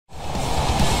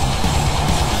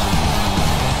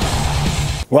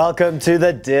Welcome to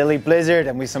the Daily Blizzard,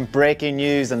 and we have some breaking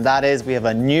news, and that is we have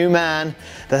a new man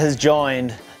that has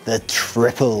joined the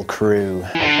Triple Crew.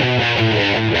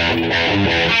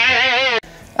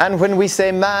 And when we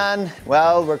say man,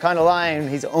 well, we're kind of lying.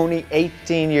 He's only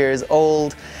 18 years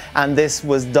old, and this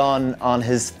was done on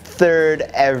his third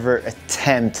ever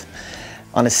attempt.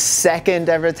 On his second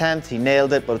ever attempt, he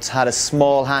nailed it, but it's had a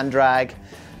small hand drag.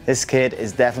 This kid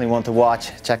is definitely one to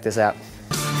watch. Check this out.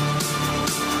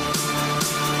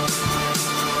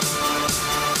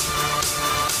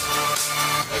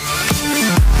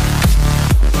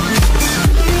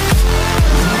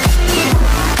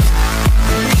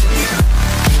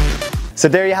 So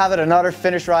there you have it, another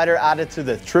Finnish rider added to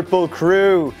the Triple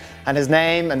Crew. And his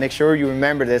name, and make sure you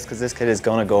remember this because this kid is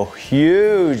gonna go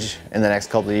huge in the next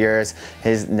couple of years.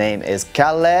 His name is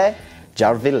Kalle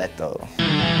Järvilehto.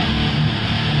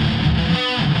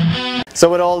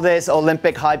 So with all this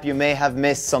Olympic hype, you may have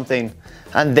missed something,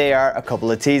 and they are a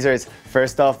couple of teasers.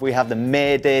 First off, we have the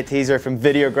Mayday teaser from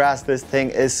Videograss. This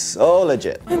thing is so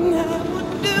legit.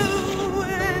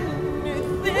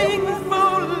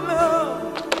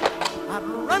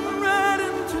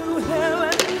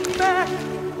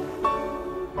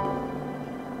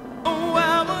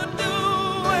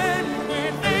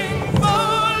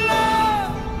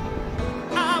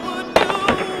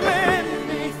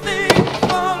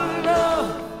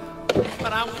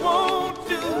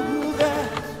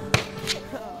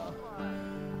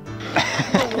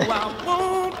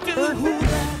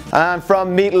 And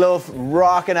from Meatloaf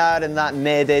rocking out in that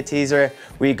Mayday teaser,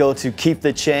 we go to Keep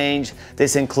the Change.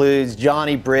 This includes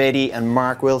Johnny, Brady and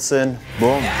Mark Wilson.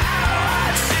 Boom.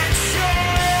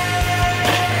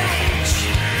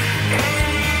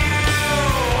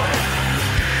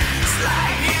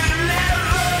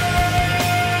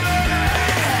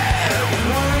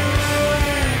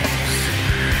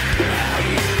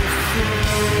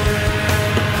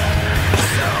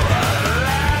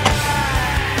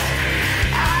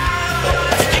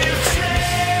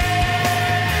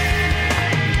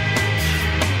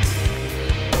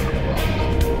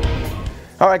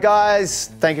 Alright guys,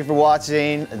 thank you for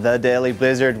watching the Daily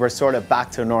Blizzard. We're sort of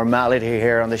back to normality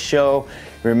here on the show.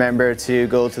 Remember to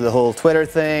go to the whole Twitter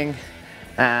thing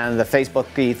and the Facebook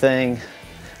thing.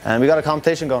 And we got a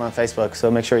competition going on Facebook, so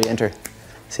make sure you enter.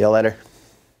 See you later.